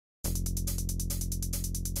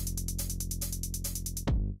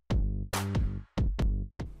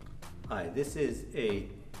Hi, this is a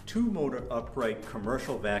 2-motor upright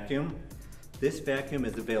commercial vacuum. This vacuum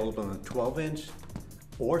is available in a 12-inch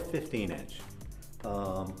or 15-inch.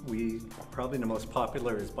 Probably the most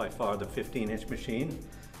popular is by far the 15-inch machine.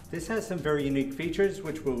 This has some very unique features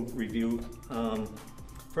which we'll review.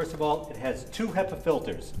 First of all, it has 2 HEPA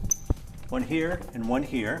filters, one here and one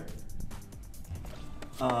here.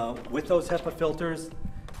 With those HEPA filters,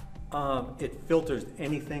 it filters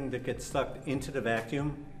anything that gets sucked into the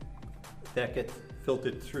vacuum that gets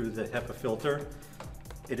filtered through the HEPA filter.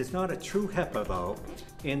 It is not a true HEPA though,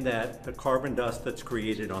 in that the carbon dust that's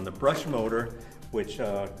created on the brush motor, which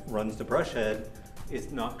runs the brush head,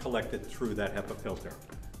 is not collected through that HEPA filter.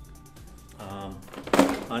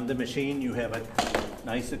 On the machine you have a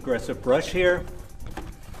nice aggressive brush here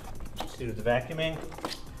to do the vacuuming.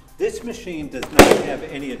 This machine does not have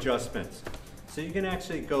any adjustments. So you can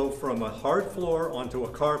actually go from a hard floor onto a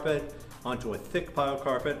carpet, onto a thick pile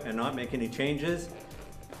carpet and not make any changes.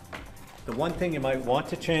 The one thing you might want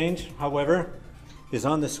to change, however, is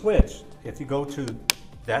on the switch. If you go to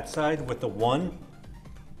that side with the 1,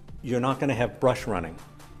 you're not going to have brush running.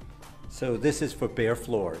 So this is for bare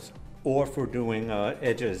floors or for doing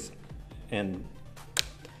edges, and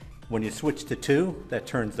when you switch to 2, that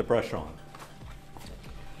turns the brush on.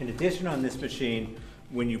 In addition, on this machine,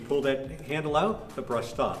 when you pull that handle out, the brush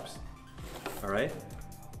stops. All right?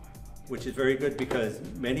 Which is very good because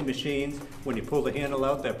many machines, when you pull the handle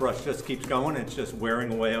out, that brush just keeps going and it's just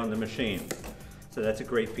wearing away on the machine. So that's a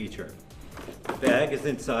great feature. The bag is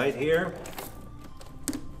inside here.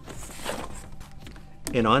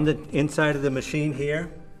 And on the inside of the machine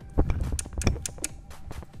here,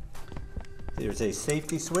 there's a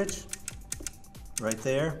safety switch right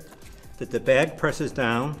there that the bag presses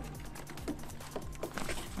down.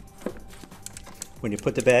 When you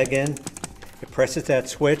put the bag in, it presses that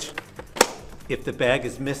switch. If the bag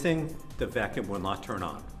is missing, the vacuum will not turn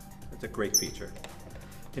on. That's a great feature.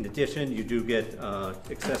 In addition, you do get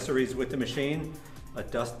accessories with the machine, a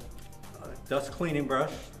dust cleaning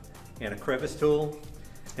brush and a crevice tool.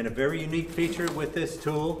 And a very unique feature with this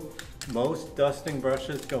tool, most dusting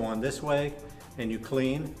brushes go on this way and you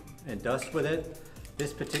clean and dust with it.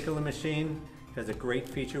 This particular machine has a great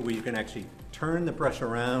feature where you can actually turn the brush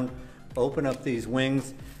around, open up these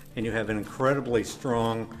wings, and you have an incredibly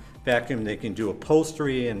strong vacuum that can do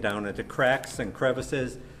upholstery and down into cracks and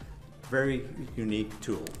crevices. Very unique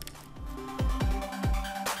tool.